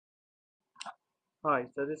Hi,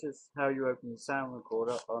 so this is how you open Sound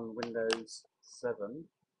Recorder on Windows 7.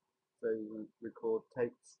 So you record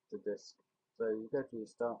tapes to disk. So you go to your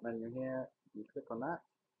start menu here, you click on that,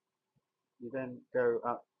 you then go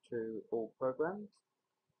up to all programs,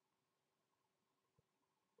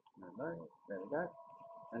 there we go,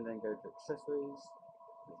 and then go to accessories,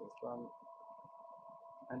 this one,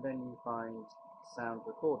 and then you find Sound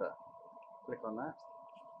Recorder. Click on that,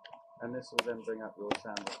 and this will then bring up your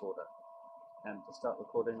Sound Recorder. And to start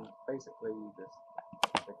recording, basically you just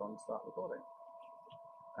click on Start Recording.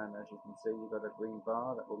 And as you can see, you've got a green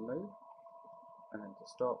bar that will move, and then to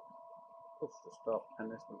stop, push to stop,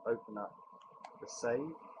 and this will open up the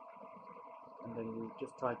save, and then you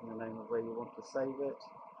just type in the name of where you want to save it,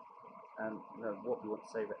 and what you want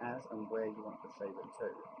to save it as, and where you want to save it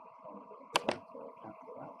to.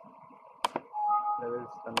 There is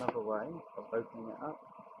another way of opening it up.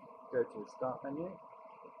 Go to the start menu,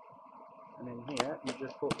 and in here you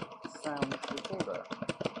just put Sound Recorder,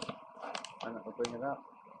 and it will bring it up.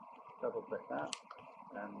 Double click that,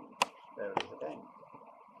 and there it is again.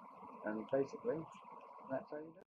 And basically, that's how you do it.